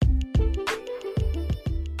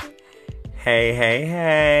Hey, hey,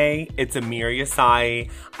 hey, it's Amir Yasai.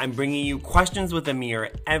 I'm bringing you Questions with Amir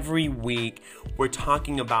every week. We're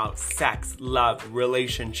talking about sex, love,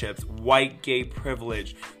 relationships, white gay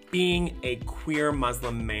privilege, being a queer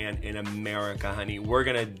Muslim man in America, honey. We're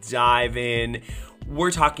gonna dive in. We're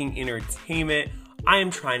talking entertainment. I am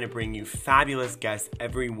trying to bring you fabulous guests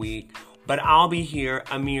every week, but I'll be here,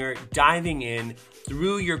 Amir, diving in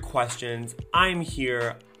through your questions. I'm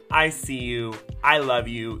here. I see you. I love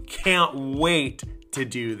you. Can't wait to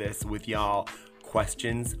do this with y'all.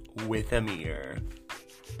 Questions with Amir.